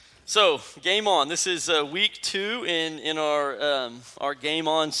So, Game On. This is week 2 in our Game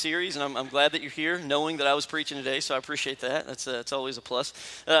On series, and I'm glad that you're here, knowing that I was preaching today. So I appreciate that. That's always a plus.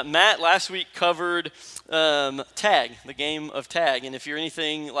 Matt last week covered tag, the game of tag, and if you're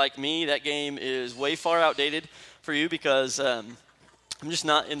anything like me, that game is way far outdated for you because I'm just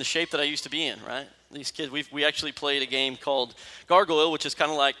not in the shape that I used to be in. Right? These kids, we actually played a game called Gargoyle, which is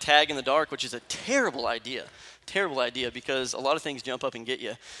kind of like tag in the dark, which is a terrible idea because a lot of things jump up and get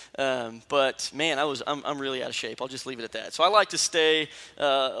you. But man, I'm really out of shape. I'll just leave it at that. So I like to stay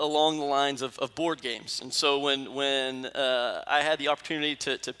along the lines of board games. And so when I had the opportunity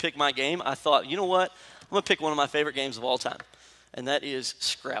to pick my game, I thought, you know what? I'm gonna pick one of my favorite games of all time, and that is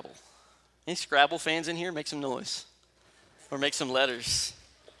Scrabble. Any Scrabble fans in here? Make some noise, or make some letters.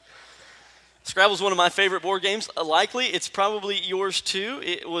 Scrabble is one of my favorite board games. Likely, it's probably yours too.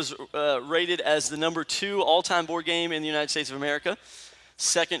 It was rated as the number 2 all-time board game in the United States of America,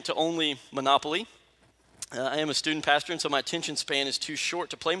 second to only Monopoly. I am a student pastor, and so my attention span is too short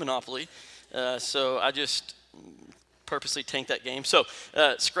to play Monopoly, so I just purposely tanked that game. So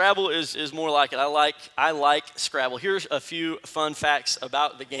Scrabble is more like it. I like Scrabble. Here's a few fun facts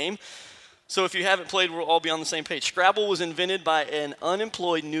about the game. So if you haven't played, we'll all be on the same page. Scrabble was invented by an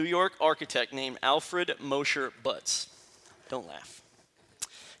unemployed New York architect named Alfred Mosher Butts. Don't laugh.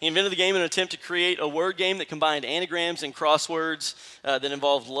 He invented the game in an attempt to create a word game that combined anagrams and crosswords that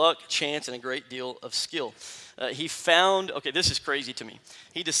involved luck, chance, and a great deal of skill. He found, okay, this is crazy to me.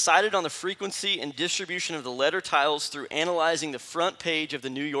 He decided on the frequency and distribution of the letter tiles through analyzing the front page of the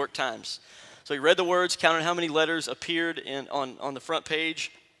New York Times. So he read the words, counted how many letters appeared on the front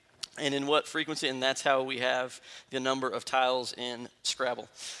page, and in what frequency, and that's how we have the number of tiles in Scrabble.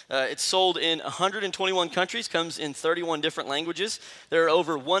 It's sold in 121 countries, comes in 31 different languages. There are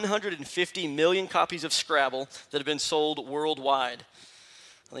over 150 million copies of Scrabble that have been sold worldwide.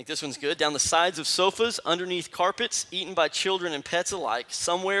 I think this one's good. Down the sides of sofas, underneath carpets, eaten by children and pets alike,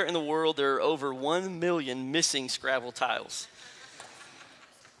 somewhere in the world there are over 1 million missing Scrabble tiles.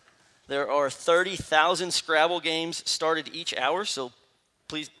 There are 30,000 Scrabble games started each hour, so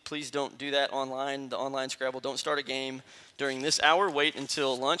Please don't do that online, the online Scrabble. Don't start a game during this hour. Wait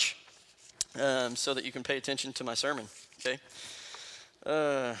until lunch so that you can pay attention to my sermon, okay?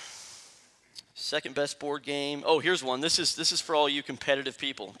 Second best board game. Oh, here's one. This is for all you competitive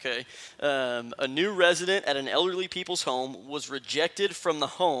people, okay? A new resident at an elderly people's home was rejected from the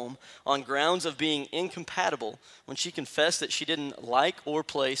home on grounds of being incompatible when she confessed that she didn't like or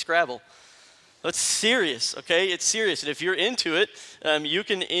play Scrabble. That's serious, okay? It's serious. And if you're into it, you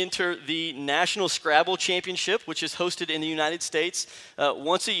can enter the National Scrabble Championship, which is hosted in the United States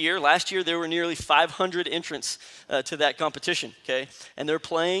once a year. Last year, there were nearly 500 entrants to that competition, okay? And they're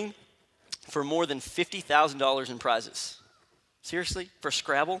playing for more than $50,000 in prizes. Seriously? For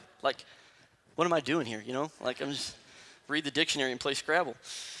Scrabble? Like, what am I doing here, you know? Like, I'm just read the dictionary and play Scrabble.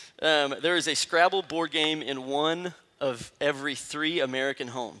 There is a Scrabble board game in one of every 3 American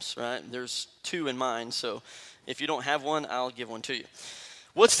homes, right? There's 2 in mine, so if you don't have one, I'll give one to you.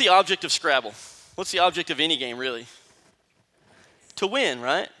 What's the object of Scrabble? What's the object of any game, really? To win,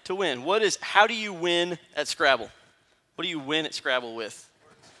 right? To win. How do you win at Scrabble? What do you win at Scrabble with?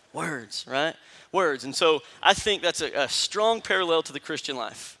 Words, right? Words. And so I think that's a strong parallel to the Christian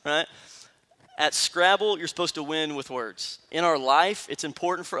life, right? At Scrabble, you're supposed to win with words. In our life, it's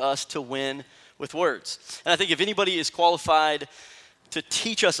important for us to win with words. And I think if anybody is qualified to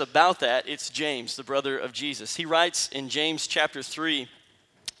teach us about that, it's James, the brother of Jesus. He writes in James chapter 3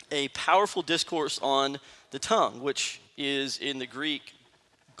 a powerful discourse on the tongue, which is in the Greek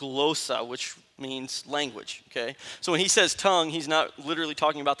glossa, which means language, okay? So when he says tongue, he's not literally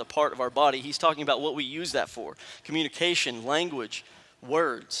talking about the part of our body. He's talking about what we use that for. Communication, language,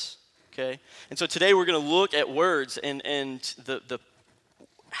 words, okay? And so today we're going to look at words and the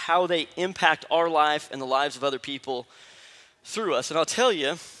how they impact our life and the lives of other people through us. And I'll tell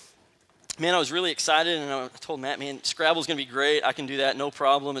you, man, I was really excited, and I told Matt, man, Scrabble's going to be great. I can do that, no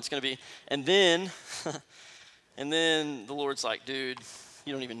problem. It's going to be, and then the Lord's like, dude,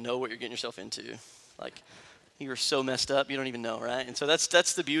 you don't even know what you're getting yourself into. Like, you are so messed up, you don't even know, right? And so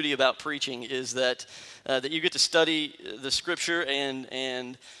that's the beauty about preaching is that you get to study the Scripture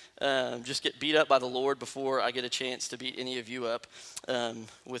and just get beat up by the Lord before I get a chance to beat any of you up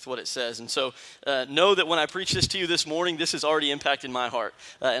with what it says. And so know that when I preach this to you this morning, this has already impacted my heart.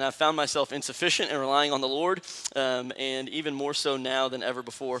 And I've found myself insufficient and relying on the Lord, and even more so now than ever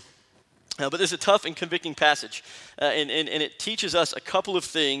before. But this is a tough and convicting passage, and it teaches us a couple of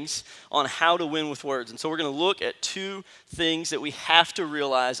things on how to win with words. And so we're going to look at two things that we have to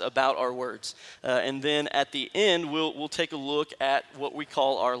realize about our words. And then at the end, we'll take a look at what we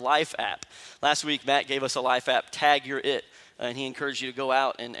call our life app. Last week, Matt gave us a life app, Tag Your It, and he encouraged you to go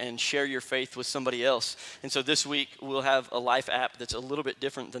out and share your faith with somebody else. And so this week, we'll have a life app that's a little bit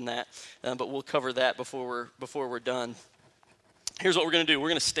different than that, but we'll cover that before we're done. Here's what we're going to do. We're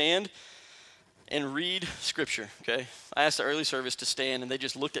going to stand and read Scripture, okay? I asked the early service to stand, and they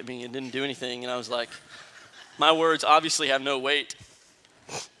just looked at me and didn't do anything, and I was like, my words obviously have no weight.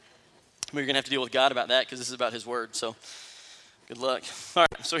 We're going to have to deal with God about that because this is about his word, so good luck. All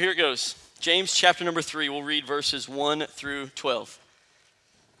right, so here it goes. James chapter number 3, we'll read verses 1 through 12.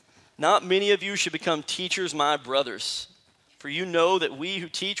 Not many of you should become teachers, my brothers, for you know that we who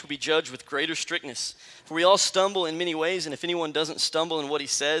teach will be judged with greater strictness. For we all stumble in many ways, and if anyone doesn't stumble in what he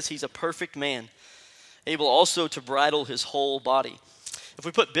says, he's a perfect man, able also to bridle his whole body. If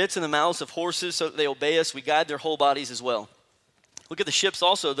we put bits in the mouths of horses so that they obey us, we guide their whole bodies as well. Look at the ships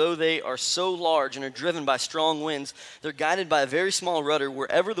also, though they are so large and are driven by strong winds, they're guided by a very small rudder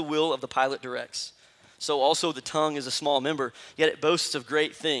wherever the will of the pilot directs. So also the tongue is a small member, yet it boasts of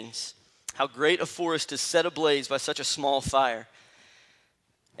great things. How great a forest is set ablaze by such a small fire.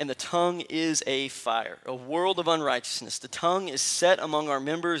 And the tongue is a fire, a world of unrighteousness. The tongue is set among our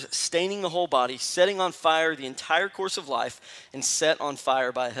members, staining the whole body, setting on fire the entire course of life, and set on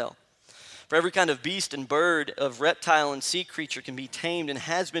fire by hell. For every kind of beast and bird, of reptile and sea creature can be tamed and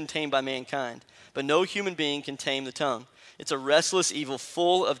has been tamed by mankind. But no human being can tame the tongue. It's a restless evil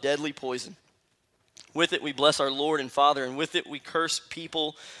full of deadly poison. With it we bless our Lord and Father, and with it we curse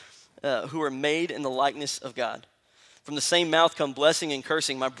people who are made in the likeness of God. From the same mouth come blessing and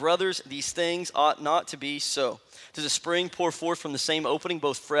cursing. My brothers, these things ought not to be so. Does a spring pour forth from the same opening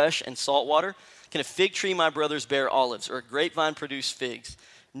both fresh and salt water? Can a fig tree, my brothers, bear olives, or a grapevine produce figs?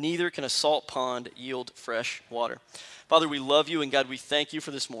 Neither can a salt pond yield fresh water. Father, we love you, and God, we thank you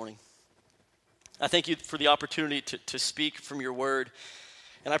for this morning. I thank you for the opportunity to speak from your word,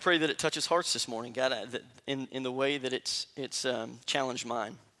 and I pray that it touches hearts this morning, God, in the way that it's challenged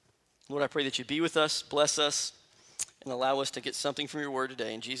mine. Lord, I pray that you be with us, bless us, and allow us to get something from your word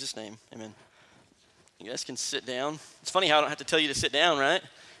today. In Jesus' name, amen. You guys can sit down. It's funny how I don't have to tell you to sit down, right?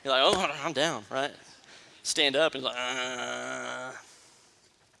 You're like, oh, I'm down, right? Stand up and like,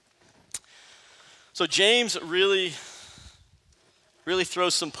 So James really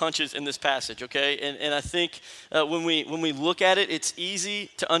throws some punches in this passage, okay? And I think when we look at it, it's easy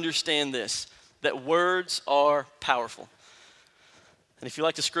to understand this, that words are powerful. And if you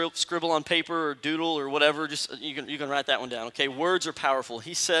like to scribble on paper or doodle or whatever, just you can write that one down, okay? Words are powerful.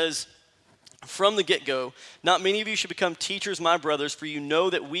 He says from the get-go, not many of you should become teachers, my brothers, for you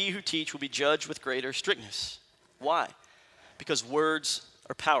know that we who teach will be judged with greater strictness. Why? Because words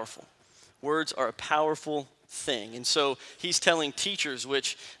are powerful. Words are a powerful thing. And so he's telling teachers,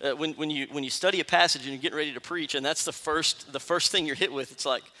 which when you study a passage and you're getting ready to preach, and that's the first thing you're hit with, it's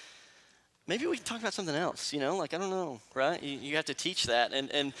like, maybe we can talk about something else, like, I don't know, right? You have to teach that.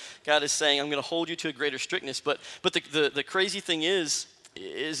 And God is saying, I'm going to hold you to a greater strictness. But the crazy thing is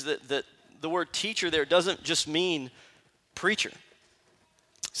that the word teacher there doesn't just mean preacher.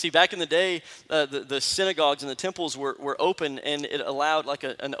 See, back in the day, the synagogues and the temples were open, and it allowed like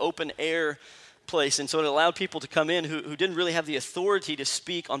an open air place. And so it allowed people to come in who didn't really have the authority to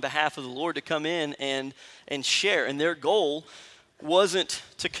speak on behalf of the Lord, to come in and share. And their goal wasn't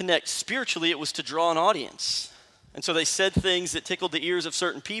to connect spiritually, it was to draw an audience. And so they said things that tickled the ears of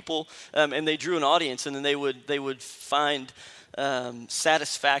certain people, and they drew an audience, and then they would find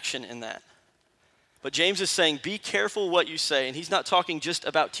satisfaction in that. But James is saying, be careful what you say. And he's not talking just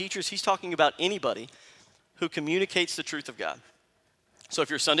about teachers, he's talking about anybody who communicates the truth of God. So if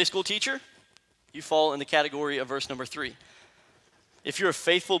you're a Sunday school teacher, you fall in the category of verse number 3. If you're a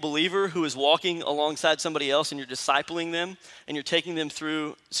faithful believer who is walking alongside somebody else and you're discipling them and you're taking them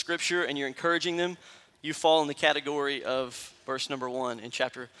through Scripture and you're encouraging them, you fall in the category of verse number 1 in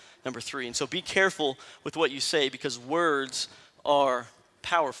chapter number 3. And so be careful with what you say, because words are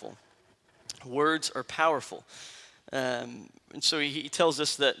powerful. Words are powerful. And so he tells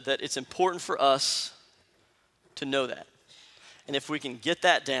us that it's important for us to know that. And if we can get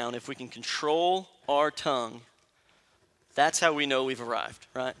that down, if we can control our tongue, that's how we know we've arrived,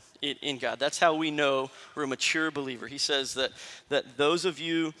 right, in God. That's how we know we're a mature believer. He says that those of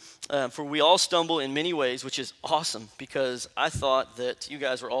you, for we all stumble in many ways, which is awesome, because I thought that you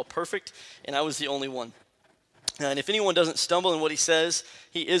guys were all perfect and I was the only one. And if anyone doesn't stumble in what he says,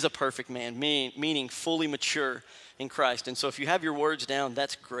 he is a perfect man, meaning fully mature in Christ. And so if you have your words down,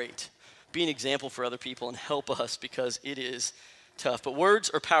 that's great. be an example for other people and help us because it is tough. But words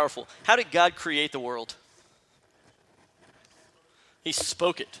are powerful. How did God create the world? He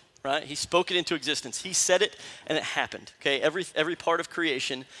spoke it, right? He spoke it into existence. He said it and it happened, okay? Every part of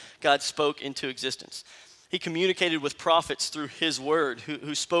creation, God spoke into existence. He communicated with prophets through his word,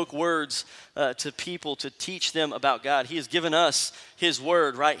 who spoke words to people to teach them about God. He has given us his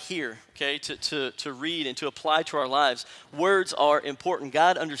word right here, okay, to read and to apply to our lives. Words are important.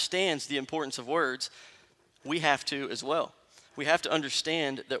 God understands the importance of words. We have to as well. We have to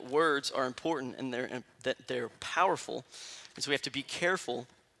understand that words are important and that they're powerful. And so we have to be careful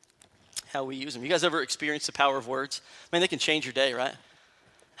how we use them. You guys ever experienced the power of words? Man, they can change your day, right?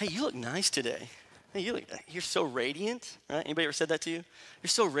 Hey, you look nice today. Hey, you're so radiant, right? Anybody ever said that to you? You're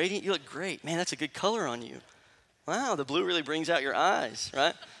so radiant, you look great. Man, that's a good color on you. Wow, the blue really brings out your eyes,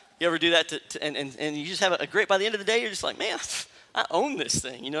 right? You ever do that and you just have a great, by the end of the day, you're just like, man, I own this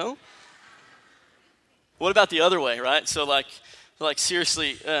thing, you know? What about the other way, right? So like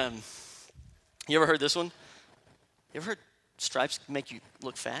seriously, you ever heard this one? You ever heard stripes make you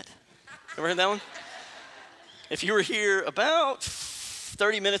look fat? Ever heard that one? If you were here about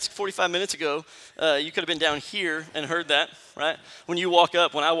 30 minutes, 45 minutes ago, you could have been down here and heard that, right? When I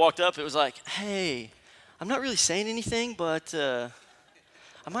walked up, it was like, hey, I'm not really saying anything, but I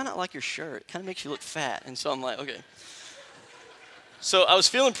might not like your shirt. It kind of makes you look fat. And so I'm like, okay. So I was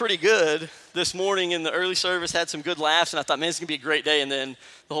feeling pretty good this morning in the early service, had some good laughs, and I thought, man, it's going to be a great day. And then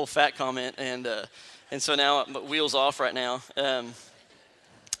the whole fat comment, and so now wheels off right now.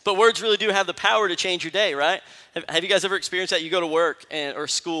 But words really do have the power to change your day, right? Have you guys ever experienced that? You go to work or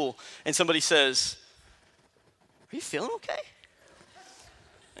school, and somebody says, are you feeling okay?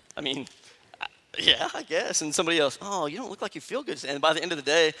 I mean, yeah, I guess. And somebody else, oh, you don't look like you feel good. And by the end of the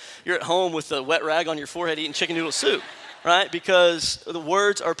day, you're at home with a wet rag on your forehead eating chicken noodle soup, right? Because the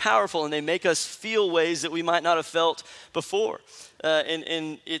words are powerful, and they make us feel ways that we might not have felt before.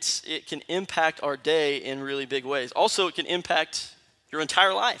 And it can impact our day in really big ways. Also, it can impact your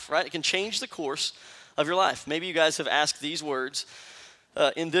entire life, right? It can change the course of your life. Maybe you guys have asked these words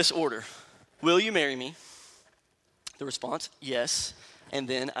in this order. Will you marry me? The response, yes, and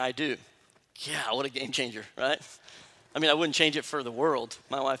then I do. Yeah, what a game changer, right? I mean, I wouldn't change it for the world.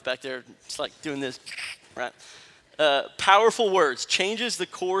 My wife back there, it's like doing this, right? Powerful words, changes the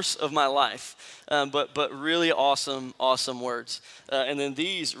course of my life, but really awesome words. And then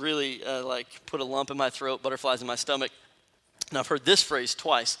these really like put a lump in my throat, butterflies in my stomach. Now, I've heard this phrase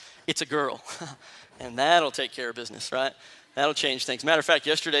twice, it's a girl, and that'll take care of business, right? That'll change things. Matter of fact,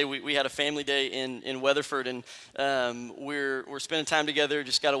 yesterday we had a family day in Weatherford, and we're spending time together,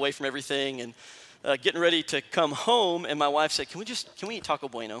 just got away from everything, and getting ready to come home, and my wife said, can we eat Taco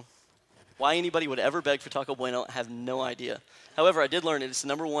Bueno? Why anybody would ever beg for Taco Bueno, I have no idea. However, I did learn it's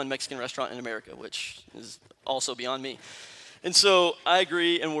the #1 Mexican restaurant in America, which is also beyond me. And so I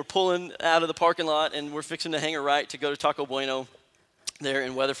agree, and we're pulling out of the parking lot, and we're fixing to hang a right to go to Taco Bueno there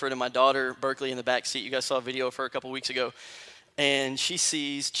in Weatherford, and my daughter, Berkeley, in the back seat. You guys saw a video of her a couple weeks ago. And she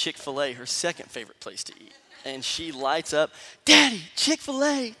sees Chick-fil-A, her second favorite place to eat. And she lights up, Daddy,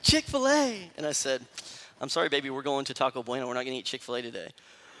 Chick-fil-A, Chick-fil-A. And I said, I'm sorry, baby, we're going to Taco Bueno. We're not going to eat Chick-fil-A today.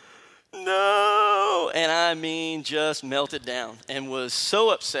 No. And I mean, just melted down and was so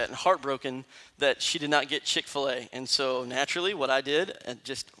upset and heartbroken that she did not get Chick-fil-A. And so naturally, what I did, and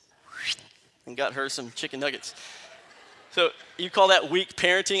got her some chicken nuggets. So you call that weak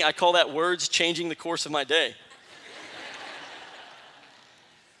parenting. I call that words changing the course of my day.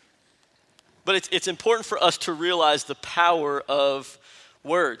 But it's important for us to realize the power of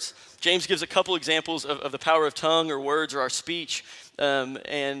words. James gives a couple examples of the power of tongue or words or our speech,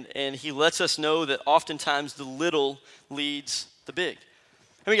 and he lets us know that oftentimes the little leads the big.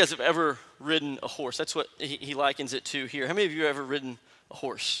 How many of you guys have ever ridden a horse? That's what he likens it to here. How many of you have ever ridden a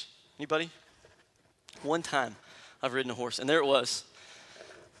horse? Anybody? One time I've ridden a horse, and there it was.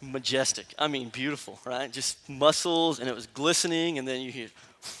 Majestic. I mean, beautiful, right? Just muscles, and it was glistening, and then you hear,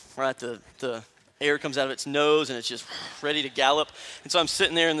 right, the air comes out of its nose, and it's just ready to gallop. And so I'm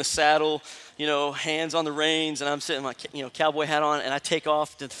sitting there in the saddle, hands on the reins, and I'm sitting my, cowboy hat on, and I take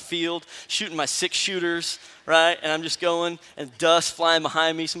off to the field, shooting my 6-shooters, right? And I'm just going, and dust flying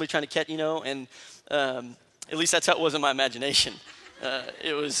behind me, somebody trying to catch, and at least that's how it was in my imagination.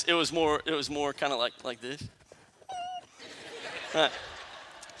 It was more kind of like this. Right.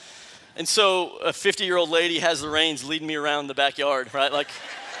 And so a 50-year-old lady has the reins leading me around the backyard, right? Like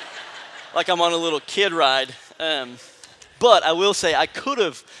I'm on a little kid ride. But I will say I could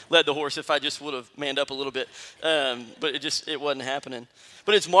have led the horse if I just would have manned up a little bit, but it wasn't happening.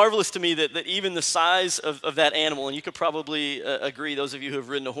 But it's marvelous to me that even the size of that animal, and you could probably agree, those of you who have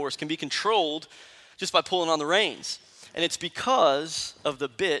ridden a horse, can be controlled just by pulling on the reins. And it's because of the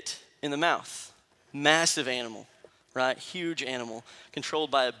bit in the mouth. Massive animal, right? Huge animal, controlled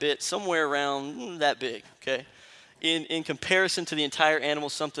by a bit somewhere around that big, okay? In comparison to the entire animal,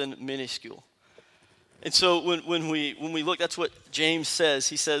 something minuscule. And so when we look, that's what James says.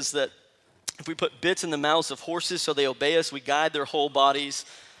 He says that if we put bits in the mouths of horses so they obey us, we guide their whole bodies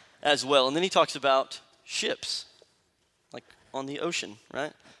as well. And then he talks about ships, like on the ocean,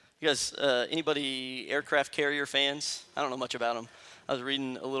 right? You guys, anybody aircraft carrier fans? I don't know much about them. I was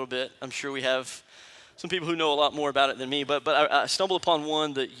reading a little bit. I'm sure we have some people who know a lot more about it than me, but I stumbled upon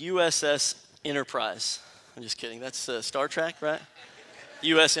one, the USS Enterprise. I'm just kidding. That's Star Trek, right?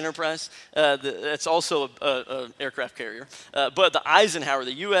 U.S. Enterprise. That's also an aircraft carrier. But the Eisenhower,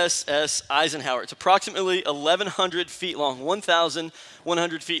 the USS Eisenhower, it's approximately 1,100 feet long,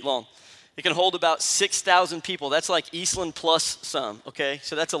 1,100 feet long. It can hold about 6,000 people. That's like Eastland plus some, okay?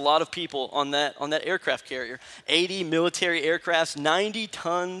 So that's a lot of people on that aircraft carrier. 80 military aircrafts, 90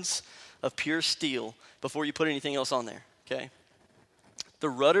 tons of pure steel before you put anything else on there, okay? The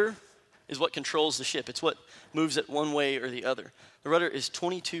rudder is what controls the ship. It's what moves it one way or the other. The rudder is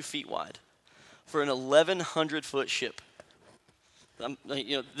 22 feet wide for an 1,100-foot ship.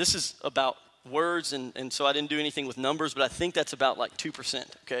 This is about words, and so I didn't do anything with numbers, but I think that's about like 2%,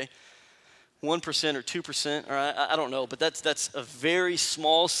 okay? 1% or 2%, or I don't know, but that's a very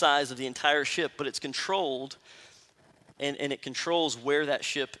small size of the entire ship, but it's controlled, and it controls where that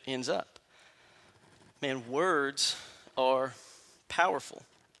ship ends up. Man, words are powerful.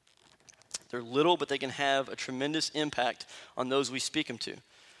 They're little, but they can have a tremendous impact on those we speak them to.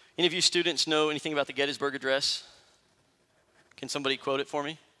 Any of you students know anything about the Gettysburg Address? Can somebody quote it for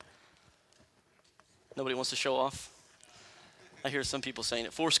me? Nobody wants to show off? I hear some people saying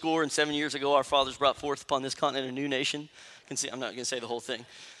it. 7 years ago, our fathers brought forth upon this continent a new nation. I'm not going to say the whole thing.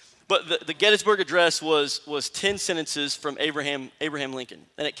 But the Gettysburg Address was 10 sentences from Abraham Lincoln.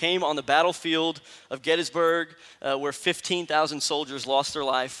 And it came on the battlefield of Gettysburg where 15,000 soldiers lost their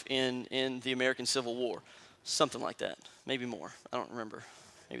life in the American Civil War. Something like that. Maybe more. I don't remember.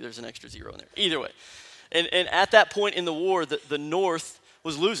 Maybe there's an extra zero in there. Either way. And at that point in the war, the North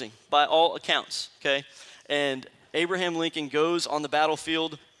was losing by all accounts. Okay? And Abraham Lincoln goes on the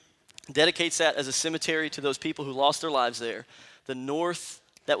battlefield, dedicates that as a cemetery to those people who lost their lives there. The North,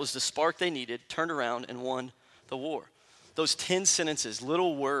 that was the spark they needed, turned around and won the war. Those 10 sentences,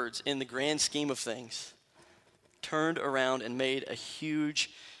 little words in the grand scheme of things, turned around and made a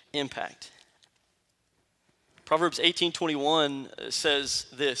huge impact. Proverbs 18:21 says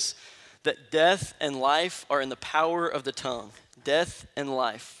this, that death and life are in the power of the tongue. Death and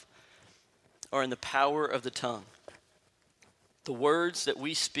life are in the power of the tongue. The words that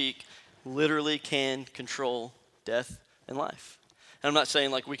we speak literally can control death and life. And I'm not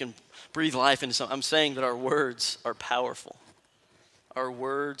saying like we can breathe life into something. I'm saying that our words are powerful. Our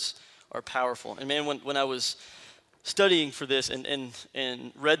words are powerful. And man, when I was studying for this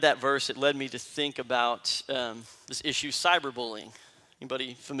and read that verse, it led me to think about this issue, cyberbullying.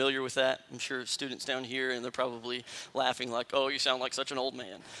 Anybody familiar with that? I'm sure students down here, and they're probably laughing like, oh, you sound like such an old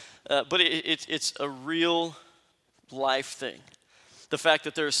man. But it's a real life thing. The fact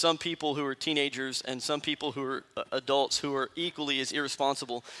that there are some people who are teenagers and some people who are adults who are equally as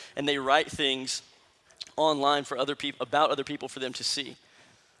irresponsible, and they write things online for other people, about other people for them to see.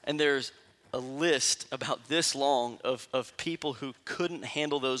 And there's a list about this long of people who couldn't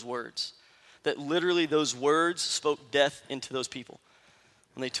handle those words, that literally those words spoke death into those people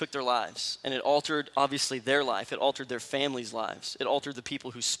when they took their lives. And it altered, obviously, their life. It altered their families' lives. It altered the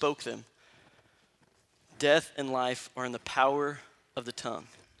people who spoke them. Death and life are in the power of the tongue.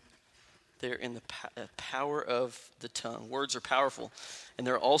 They're in the power of the tongue. Words are powerful, and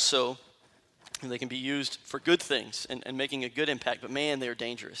they're also, they can be used for good things and making a good impact, but man, they are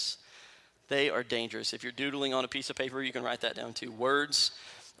dangerous. They are dangerous. If you're doodling on a piece of paper, you can write that down too. Words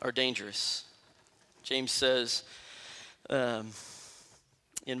are dangerous. James says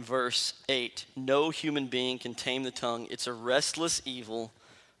in verse 8, no human being can tame the tongue. It's a restless evil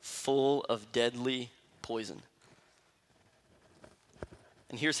full of deadly poison.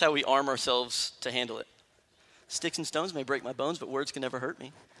 And here's how we arm ourselves to handle it. Sticks and stones may break my bones, but words can never hurt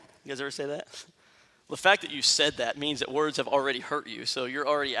me. You guys ever say that? Well, the fact that you said that means that words have already hurt you, so you're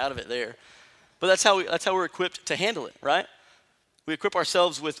already out of it there. But that's how we're equipped to handle it, right? We equip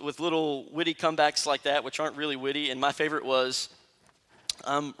ourselves with little witty comebacks like that, which aren't really witty. And my favorite was,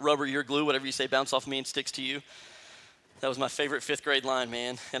 I'm rubber, you're glue, whatever you say, bounce off me and sticks to you. That was my favorite fifth grade line,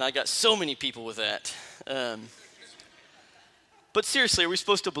 man. And I got so many people with that. But seriously, are we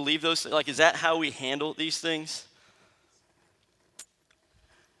supposed to believe those? Like, is that how we handle these things?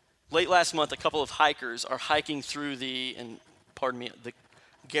 Late last month, a couple of hikers are hiking through the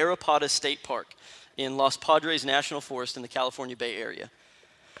Garrapatas State Park in Los Padres National Forest in the California Bay Area.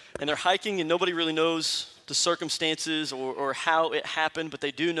 And they're hiking, and nobody really knows the circumstances or how it happened, but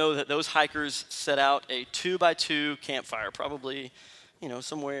they do know that those hikers set out a 2x2 campfire, probably,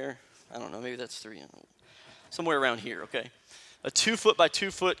 somewhere, I don't know, maybe that's 3, somewhere around here, okay? A 2 foot by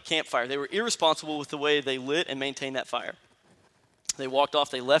 2 foot campfire. They were irresponsible with the way they lit and maintained that fire. They walked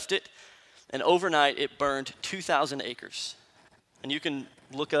off, they left it, and overnight it burned 2,000 acres. And you can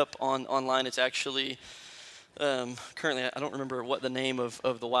look up online, it's actually, currently, I don't remember what the name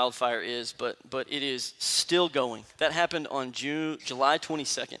of the wildfire is, but it is still going. That happened on July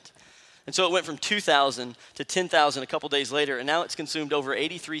 22nd. And so it went from 2,000 to 10,000 a couple days later, and now it's consumed over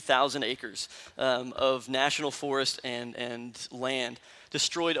 83,000 acres of national forest and land,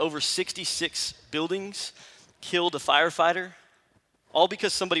 destroyed over 66 buildings, killed a firefighter, all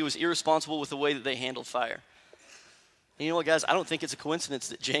because somebody was irresponsible with the way that they handled fire. And you know what, guys? I don't think it's a coincidence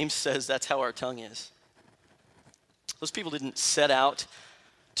that James says that's how our tongue is. Those people didn't set out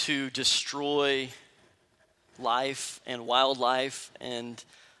to destroy life and wildlife and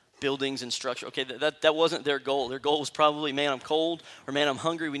buildings and structure. Okay, that wasn't their goal. Their goal was probably, man, I'm cold, or man, I'm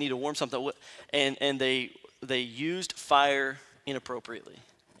hungry, we need to warm something. And they used fire inappropriately.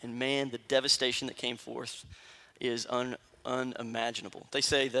 And man, the devastation that came forth is unimaginable. They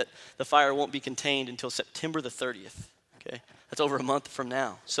say that the fire won't be contained until September the 30th. Okay, that's over a month from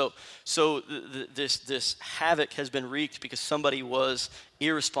now. So this havoc has been wreaked because somebody was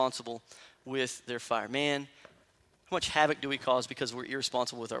irresponsible with their fire. Man, how much havoc do we cause because we're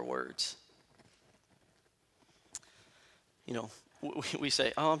irresponsible with our words? We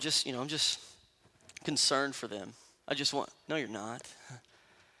say, "Oh, I'm just concerned for them. I just want." No, you're not.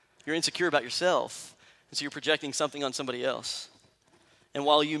 You're insecure about yourself. And so you're projecting something on somebody else. And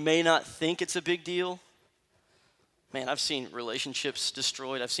while you may not think it's a big deal, man, I've seen relationships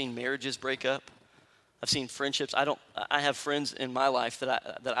destroyed. I've seen marriages break up. I've seen friendships. I have friends in my life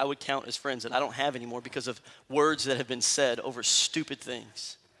that I would count as friends that I don't have anymore because of words that have been said over stupid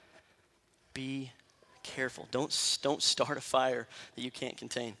things. Be careful. Don't start a fire that you can't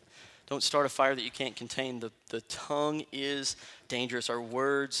contain. Don't start a fire that you can't contain. The tongue is dangerous. Our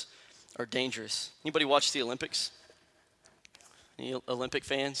words are dangerous. Anybody watch the Olympics? Any Olympic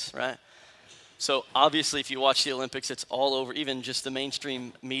fans, right? So obviously, if you watch the Olympics, it's all over, even just the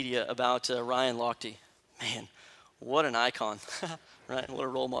mainstream media about Ryan Lochte. Man, what an icon, right? What a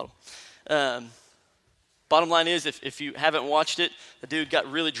role model. Bottom line is, if you haven't watched it, the dude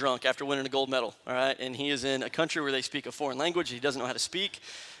got really drunk after winning a gold medal, all right? And he is in a country where they speak a foreign language. He doesn't know how to speak.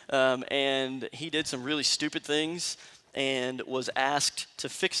 And he did some really stupid things and was asked to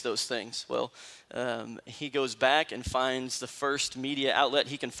fix those things. Well, he goes back and finds the first media outlet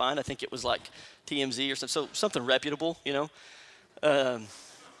he can find. I think it was like TMZ or something reputable,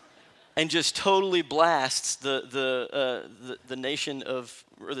 and just totally blasts the nation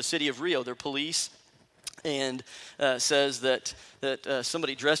or the city of Rio, their police, and says that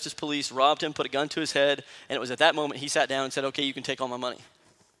somebody dressed as police robbed him, put a gun to his head, and it was at that moment he sat down and said, "Okay, you can take all my money."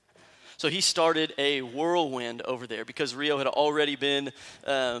 So he started a whirlwind over there because Rio had already been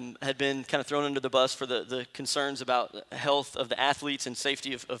kind of thrown under the bus for the concerns about health of the athletes and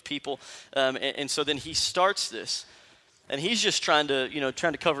safety of people. And so then he starts this. And he's just trying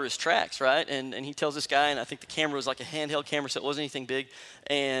to cover his tracks, right? And he tells this guy, and I think the camera was like a handheld camera, so it wasn't anything big.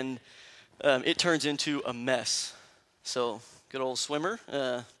 And it turns into a mess. So good old swimmer,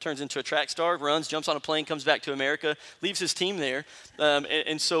 turns into a track star, runs, jumps on a plane, comes back to America, leaves his team there.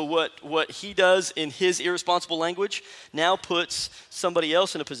 And so what he does in his irresponsible language now puts somebody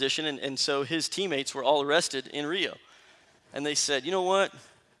else in a position, and so his teammates were all arrested in Rio. And they said, "You know what?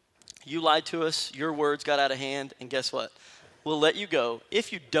 You lied to us, your words got out of hand, and guess what? We'll let you go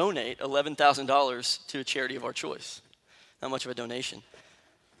if you donate $11,000 to a charity of our choice." Not much of a donation.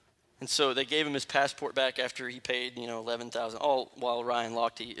 And so they gave him his passport back after he paid, $11,000, all while Ryan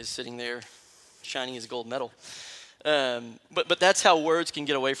Lochte is sitting there shining his gold medal. But that's how words can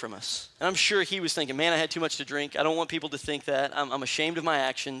get away from us. And I'm sure he was thinking, man, I had too much to drink. I don't want people to think that. I'm ashamed of my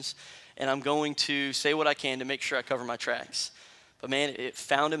actions, and I'm going to say what I can to make sure I cover my tracks. But man, it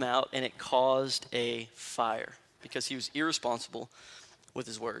found him out, and it caused a fire because he was irresponsible with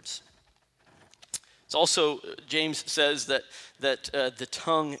his words. It's also, James says that the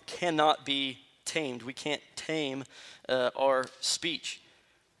tongue cannot be tamed. We can't tame our speech.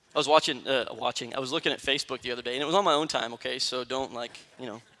 I was I was looking at Facebook the other day, and it was on my own time, okay? So don't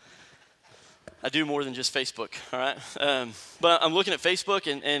I do more than just Facebook, all right? But I'm looking at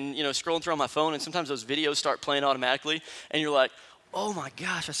Facebook and scrolling through on my phone, and sometimes those videos start playing automatically, and you're like, oh my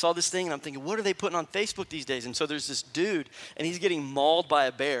gosh, I saw this thing, and I'm thinking, what are they putting on Facebook these days? And so there's this dude, and he's getting mauled by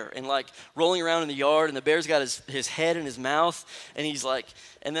a bear, and like rolling around in the yard, and the bear's got his head in his mouth, and he's like,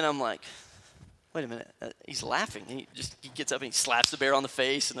 and then I'm like, wait a minute, he's laughing. And he gets up and he slaps the bear on the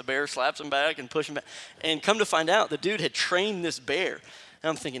face, and the bear slaps him back and pushes him back. And come to find out, the dude had trained this bear. And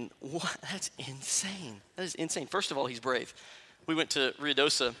I'm thinking, what? That's insane. That is insane. First of all, he's brave. We went to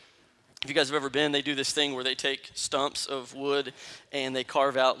Ruidoso. If you guys have ever been, they do this thing where they take stumps of wood and they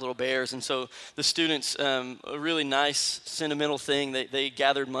carve out little bears. And so the students, a really nice, sentimental thing, they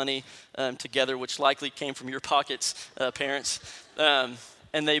gathered money together, which likely came from your pockets, parents.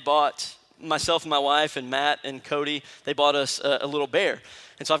 And they bought, myself and my wife and Matt and Cody, they bought us a little bear.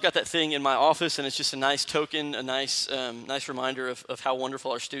 And so I've got that thing in my office, and it's just a nice token, a nice reminder of how wonderful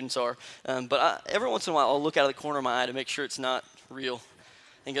our students are. Every once in a while, I'll look out of the corner of my eye to make sure it's not real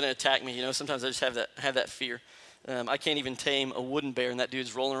and going to attack me. Sometimes I just have that fear. I can't even tame a wooden bear, and that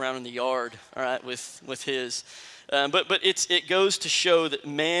dude's rolling around in the yard, all right, with his. But it goes to show that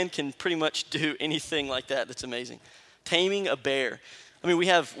man can pretty much do anything like that. That's amazing. Taming a bear. I mean, we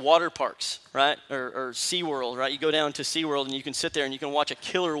have water parks, right, or SeaWorld, right? You go down to SeaWorld and you can sit there and you can watch a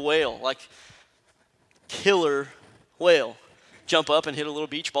killer whale, jump up and hit a little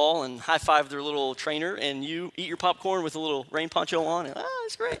beach ball and high-five their little trainer, and you eat your popcorn with a little rain poncho on, and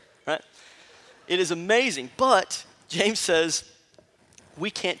it's great, right? It is amazing, but James says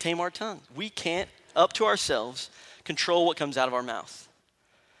we can't tame our tongue. We can't, up to ourselves, control what comes out of our mouth.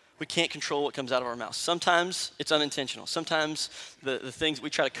 We can't control what comes out of our mouth. Sometimes it's unintentional. Sometimes the things, we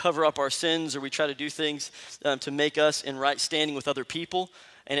try to cover up our sins, or we try to do things to make us in right standing with other people,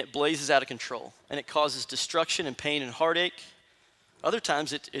 and it blazes out of control, and it causes destruction and pain and heartache. Other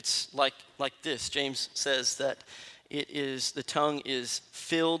times it's like this. James says that the tongue is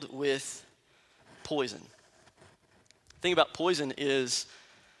filled with poison. The thing about poison is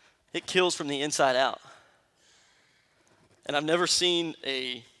it kills from the inside out. And I've never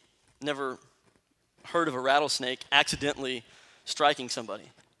heard of a rattlesnake accidentally striking somebody.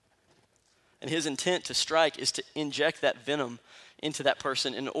 And his intent to strike is to inject that venom into that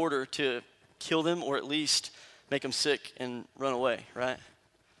person in order to kill them, or at least make them sick and run away, right?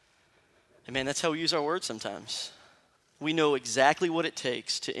 And man, that's how we use our words sometimes. We know exactly what it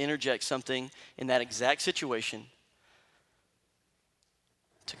takes to interject something in that exact situation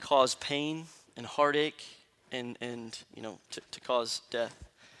to cause pain and heartache and to cause death.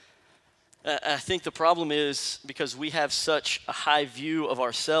 I think the problem is because we have such a high view of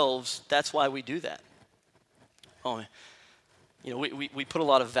ourselves, that's why we do that. Oh, we put a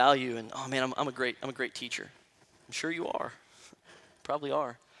lot of value in, oh man, I'm a great teacher. I'm sure you are. Probably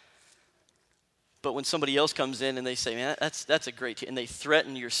are. But when somebody else comes in and they say, man, that's a great teacher, and they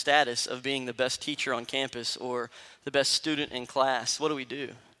threaten your status of being the best teacher on campus or the best student in class, what do?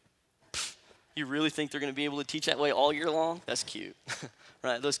 You really think they're going to be able to teach that way all year long? That's cute,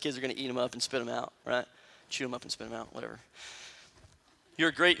 right? Those kids are going to eat them up and spit them out, right? Chew them up and spit them out, whatever. You're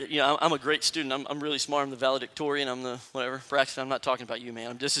a great, I'm a great student. I'm really smart. I'm the valedictorian. I'm the whatever. Braxton, I'm not talking about you,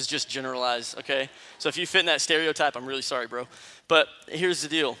 man. This is just generalized, okay? So if you fit in that stereotype, I'm really sorry, bro. But here's the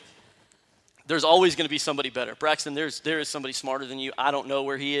deal. There's always going to be somebody better. Braxton, there is somebody smarter than you. I don't know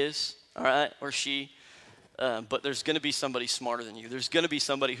where he is, all right, or she. But there's going to be somebody smarter than you. There's going to be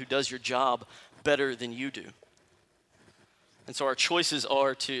somebody who does your job better than you do. And so our choices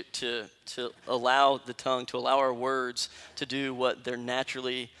are to allow the tongue, to allow our words to do what they're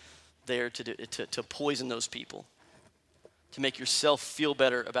naturally there to do, to poison those people, to make yourself feel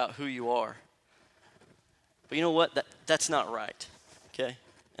better about who you are. But you know what? That's not right, okay?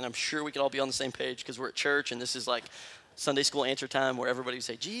 And I'm sure we could all be on the same page because we're at church, and this is like Sunday school answer time where everybody would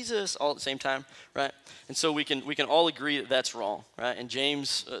say Jesus all at the same time, right? And so we can all agree that that's wrong, right? And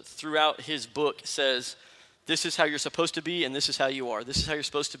James, throughout his book, says this is how you're supposed to be, and this is how you are. This is how you're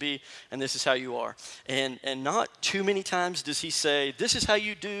supposed to be, and this is how you are. And not too many times does he say this is how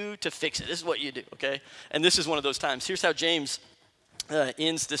you do to fix it. This is what you do, okay? And this is one of those times. Here's how James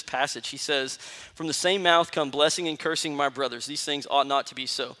ends this passage. He says, "From the same mouth come blessing and cursing, my brothers. These things ought not to be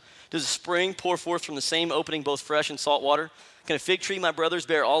so. Does a spring pour forth from the same opening both fresh and salt water? Can a fig tree, my brothers,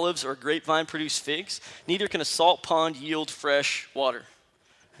 bear olives, or a grapevine produce figs? Neither can a salt pond yield fresh water."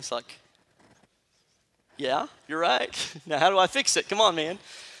 It's like, yeah, you're right. Now how do I fix it? Come on, man.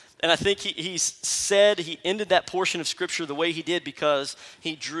 And I think he ended that portion of Scripture the way he did because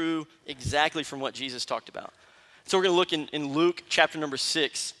he drew exactly from what Jesus talked about. So we're going to look in Luke chapter number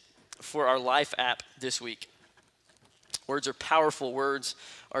 6. for our Life app this week. Words are powerful, words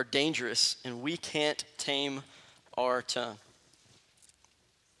are dangerous, and we can't tame our tongue.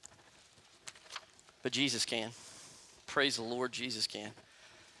 But Jesus can. Praise the Lord, Jesus can.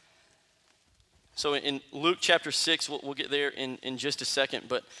 So in Luke chapter 6, we'll get there in just a second,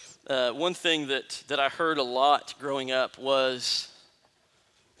 but one thing that I heard a lot growing up was,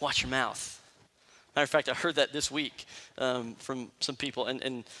 watch your mouth. Matter of fact, I heard that this week from some people,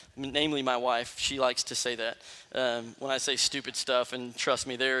 and namely my wife. She likes to say that when I say stupid stuff, and trust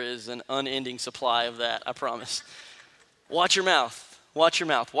me, there is an unending supply of that, I promise. Watch your mouth. Watch your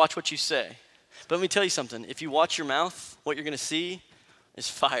mouth. Watch what you say. But let me tell you something. If you watch your mouth, what you're going to see is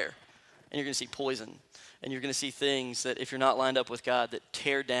fire, and you're going to see poison, and you're going to see things that, if you're not lined up with God, that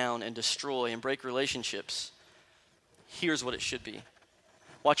tear down and destroy and break relationships. Here's what it should be.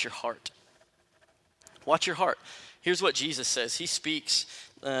 Watch your heart. Watch your heart. Here's what Jesus says. He speaks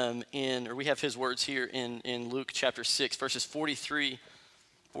we have his words here in Luke chapter 6, verses 43,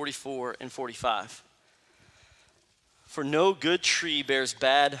 44, and 45. For no good tree bears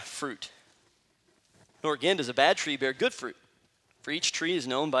bad fruit, nor again does a bad tree bear good fruit. For each tree is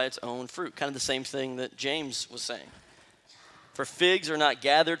known by its own fruit. Kind of the same thing that James was saying. For figs are not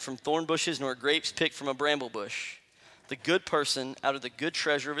gathered from thorn bushes, nor grapes picked from a bramble bush. The good person out of the good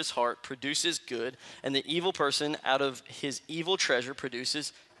treasure of his heart produces good, and the evil person out of his evil treasure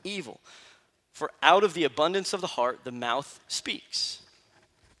produces evil. For out of the abundance of the heart, the mouth speaks.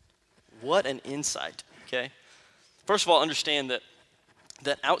 What an insight, okay? First of all, understand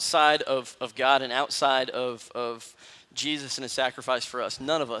that outside of God and outside of Jesus and his sacrifice for us,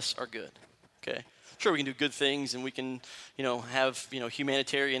 none of us are good, okay? Sure, we can do good things, and we can, have,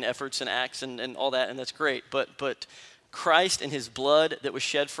 humanitarian efforts and acts and all that, and that's great, but Christ and his blood that was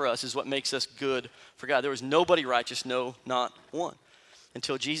shed for us is what makes us good for God. There was nobody righteous, no, not one,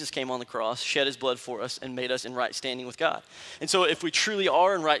 until Jesus came on the cross, shed his blood for us, and made us in right standing with God. And so if we truly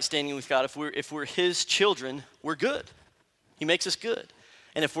are in right standing with God, if we're his children, we're good. He makes us good.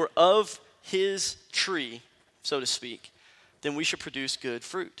 And if we're of his tree, so to speak, then we should produce good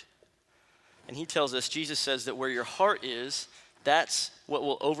fruit. And he tells us, Jesus says, that where your heart is, that's what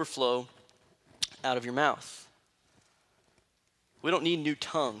will overflow out of your mouth. We don't need new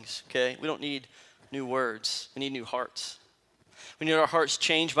tongues, okay? We don't need new words. We need new hearts. We need our hearts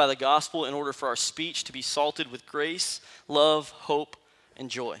changed by the gospel in order for our speech to be salted with grace, love, hope,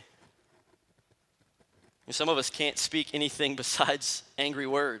 and joy. And some of us can't speak anything besides angry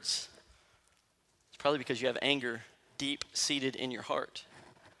words. It's probably because you have anger deep-seated in your heart.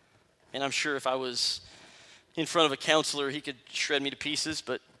 And I'm sure if I was in front of a counselor, he could shred me to pieces,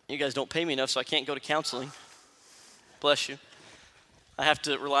 but you guys don't pay me enough, so I can't go to counseling. Bless you. I have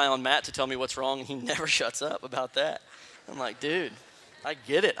to rely on Matt to tell me what's wrong, and he never shuts up about that. I'm like, dude, I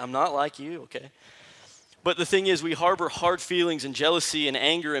get it. I'm not like you, okay? But the thing is, we harbor hard feelings and jealousy and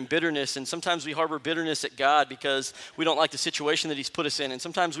anger and bitterness, and sometimes we harbor bitterness at God because we don't like the situation that he's put us in, and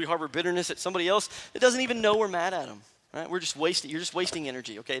sometimes we harbor bitterness at somebody else that doesn't even know we're mad at them, right? You're just wasting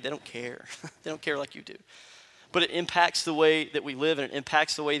energy, okay? They don't care. They don't care like you do. But it impacts the way that we live, and it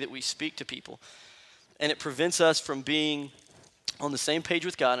impacts the way that we speak to people, and it prevents us from being on the same page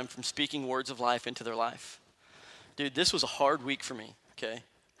with God and from speaking words of life into their life. Dude, this was a hard week for me, okay?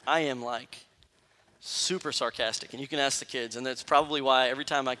 I am super sarcastic, and you can ask the kids, and that's probably why every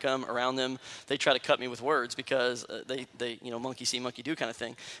time I come around them, they try to cut me with words because they monkey see, monkey do kind of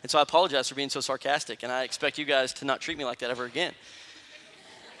thing. And so I apologize for being so sarcastic, and I expect you guys to not treat me like that ever again.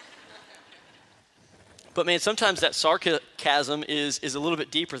 But man, sometimes that sarcasm is a little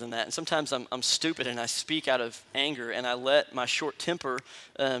bit deeper than that. And sometimes I'm stupid and I speak out of anger and I let my short temper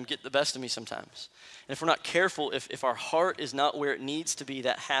get the best of me sometimes. And if we're not careful, if our heart is not where it needs to be,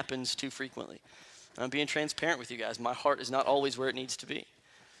 that happens too frequently. And I'm being transparent with you guys. My heart is not always where it needs to be.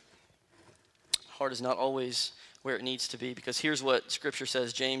 Heart is not always where it needs to be, because here's what Scripture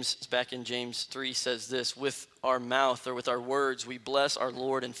says. James, back in James 3, says this: with our mouth, or with our words, we bless our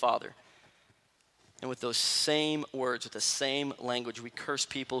Lord and Father. And with those same words, with the same language, we curse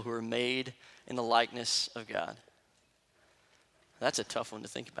people who are made in the likeness of God. That's a tough one to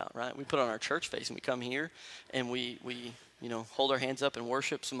think about, right? We put on our church face and we come here and we hold our hands up and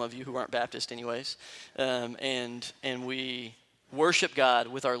worship. Some of you who aren't Baptist anyways. And we worship God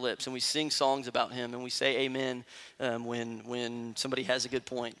with our lips, and we sing songs about him, and we say amen when somebody has a good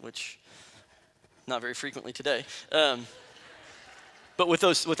point, which not very frequently today. But with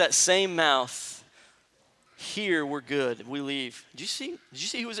that same mouth, here we're good. We leave. Did you see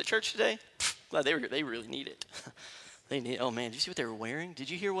who was at church today? Glad they really need it. Oh man, did you see what they were wearing?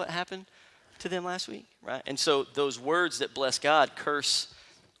 Did you hear what happened to them last week? Right? And so those words that bless God curse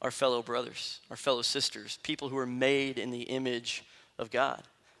our fellow brothers, our fellow sisters, people who are made in the image of God,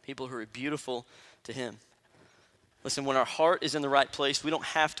 people who are beautiful to him. Listen, when our heart is in the right place, we don't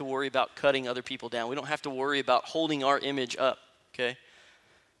have to worry about cutting other people down. We don't have to worry about holding our image up, okay?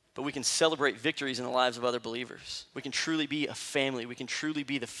 But we can celebrate victories in the lives of other believers. We can truly be a family. We can truly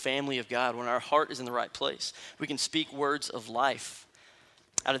be the family of God when our heart is in the right place. We can speak words of life.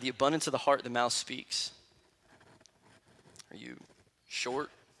 Out of the abundance of the heart, the mouth speaks. Are you short?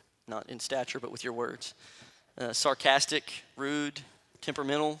 Not in stature, but with your words. Sarcastic, rude,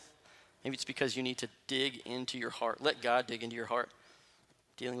 temperamental. Maybe it's because you need to dig into your heart. Let God dig into your heart.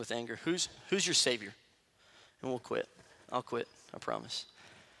 Dealing with anger. Who's your Savior? And we'll quit. I'll quit, I promise.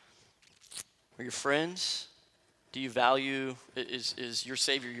 Are your friends? Do you value, is your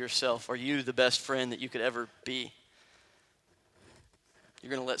Savior yourself? Are you the best friend that you could ever be? You're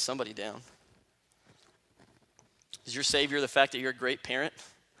going to let somebody down. Is your Savior the fact that you're a great parent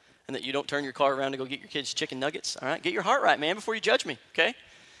and that you don't turn your car around to go get your kids chicken nuggets? All right, get your heart right, man, before you judge me, okay?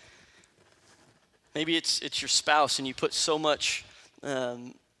 Maybe it's your spouse and you put so much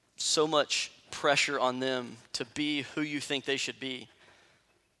pressure on them to be who you think they should be.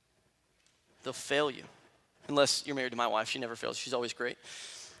 They'll fail you. Unless you're married to my wife, she never fails. She's always great.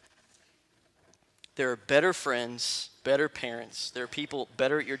 There are better friends, better parents. There are people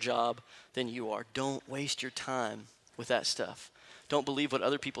better at your job than you are. Don't waste your time with that stuff. Don't believe what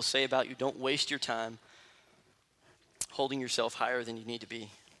other people say about you. Don't waste your time holding yourself higher than you need to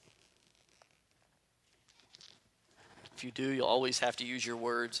be. If you do, you'll always have to use your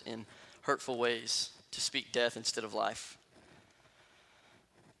words in hurtful ways to speak death instead of life.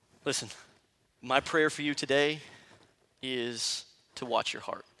 Listen, my prayer for you today is to watch your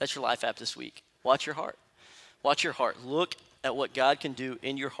heart. That's your life app this week. Watch your heart. Watch your heart. Look at what God can do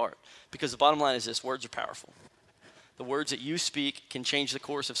in your heart. Because the bottom line is this: words are powerful. The words that you speak can change the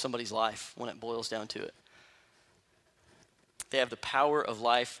course of somebody's life when it boils down to it. They have the power of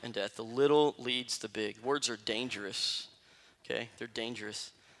life and death. The little leads the big. Words are dangerous. Okay? They're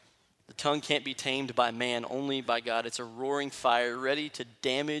dangerous. The tongue can't be tamed by man, only by God. It's a roaring fire ready to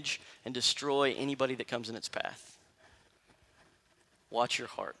damage and destroy anybody that comes in its path. Watch your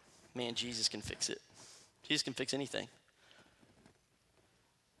heart. Man, Jesus can fix it. Jesus can fix anything.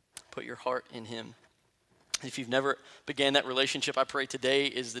 Put your heart in him. If you've never began that relationship, I pray today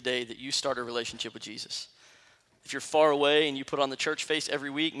is the day that you start a relationship with Jesus. If you're far away and you put on the church face every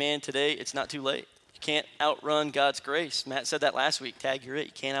week, man, today it's not too late. You can't outrun God's grace. Matt said that last week. Tag, you're it.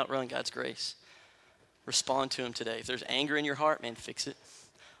 You can't outrun God's grace. Respond to him today. If there's anger in your heart, man, fix it.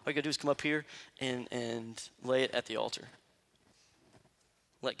 All you got to do is come up here and lay it at the altar.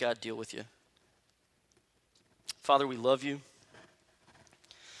 Let God deal with you. Father, we love you.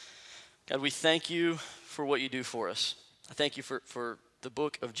 God, we thank you for what you do for us. I thank you for the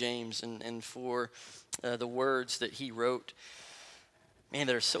book of James and for the words that he wrote. Man,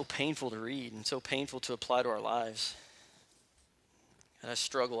 that are so painful to read and so painful to apply to our lives. And I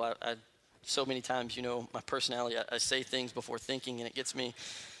struggle. I so many times, you know, my personality, I say things before thinking, and it gets me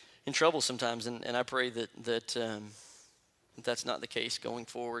in trouble sometimes. And I pray that that's not the case going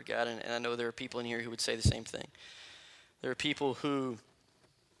forward, God. And I know there are people in here who would say the same thing. There are people who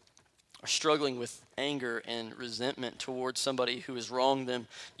are struggling with anger and resentment towards somebody who has wronged them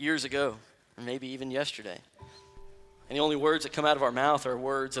years ago, or maybe even yesterday. And the only words that come out of our mouth are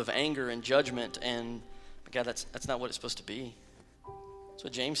words of anger and judgment. And God, that's not what it's supposed to be. That's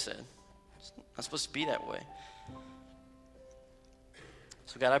what James said. It's not supposed to be that way.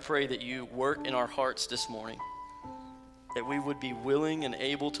 So God, I pray that you work in our hearts this morning, that we would be willing and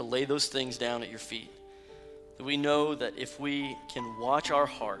able to lay those things down at your feet. That we know that if we can watch our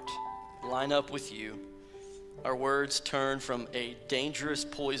heart line up with you, our words turn from a dangerous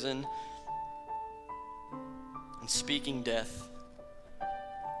poison and speaking death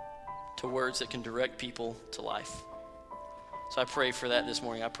to words that can direct people to life. So I pray for that this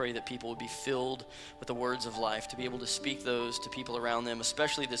morning. I pray that people would be filled with the words of life, to be able to speak those to people around them,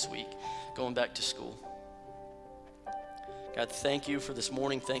 especially this week, going back to school. God, thank you for this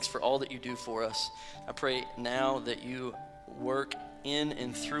morning. Thanks for all that you do for us. I pray now that you work in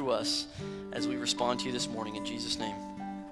and through us as we respond to you this morning. In Jesus' name.